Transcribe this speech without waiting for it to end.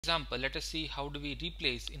Example, let us see how do we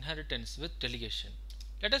replace inheritance with delegation.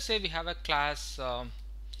 Let us say we have a class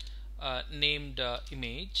named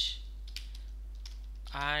image,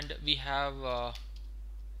 and we have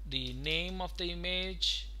the name of the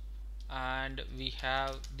image, and we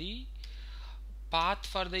have the path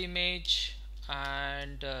for the image,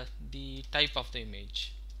 and the type of the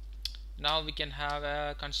image. Now we can have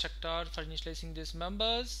a constructor for initializing these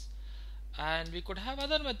members, and we could have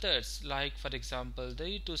other methods like, for example,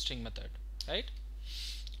 the toString method, right?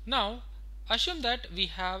 Now assume that we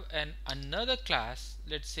have another class,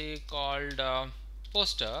 let's say called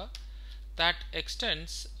poster, that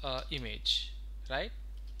extends image, right?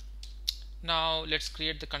 Now let's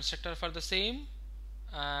create the constructor for the same,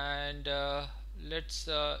 and let's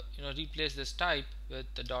replace this type with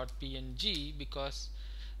the .png, because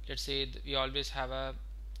let's say we always have a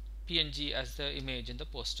png as the image in the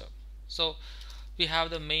poster. So we have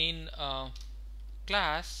the main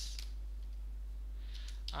class,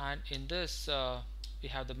 and in this we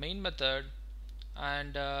have the main method,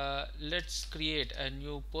 and let's create a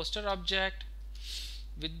new poster object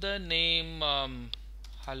with the name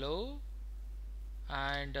hello,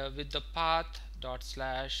 and with the path dot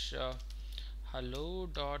slash hello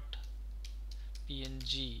dot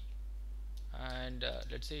png, and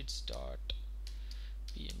let's say it's dot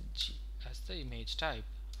png as the image type,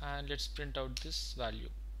 and let's print out this value,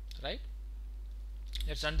 right?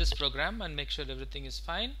 Let's run this program and make sure everything is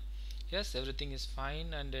fine. Yes, everything is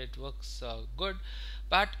fine and it works good,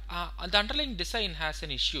 but the underlying design has an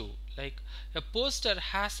issue. Like, a poster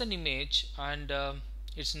has an image, and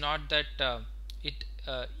it's not that it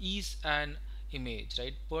is an image,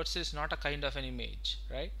 right? Poster is not a kind of an image,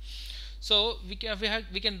 right? So we can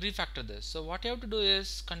refactor this. So what you have to do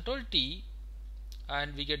is Control T,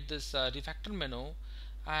 and we get this refactor menu,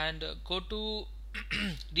 and go to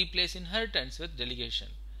replace inheritance with delegation,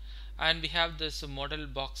 and we have this model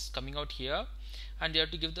box coming out here, and you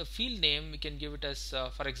have to give the field name. We can give it as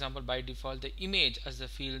for example, by default, the image as the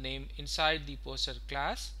field name inside the poster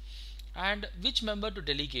class, and which member to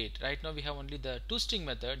delegate. Right now we have only the toString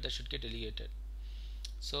method that should get delegated.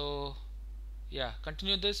 So yeah,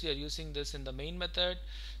 continue this. We are using this in the main method,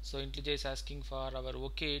 so IntelliJ is asking for our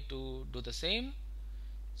OK to do the same.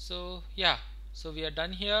 So yeah, so we are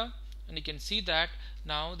done here, and you can see that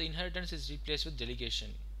now the inheritance is replaced with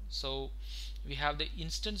delegation. So we have the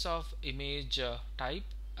instance of image type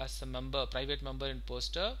as a member, private member in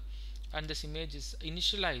poster, and this image is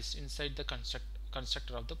initialized inside the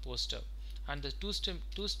constructor of the poster, and the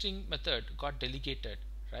toString method got delegated,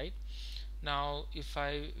 right? Now if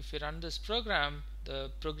we run this program, the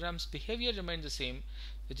program's behavior remains the same,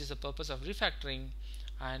 which is the purpose of refactoring,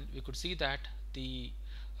 and we could see that the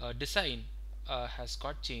design has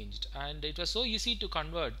got changed, and it was so easy to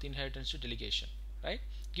convert the inheritance to delegation, right?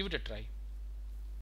 Give it a try.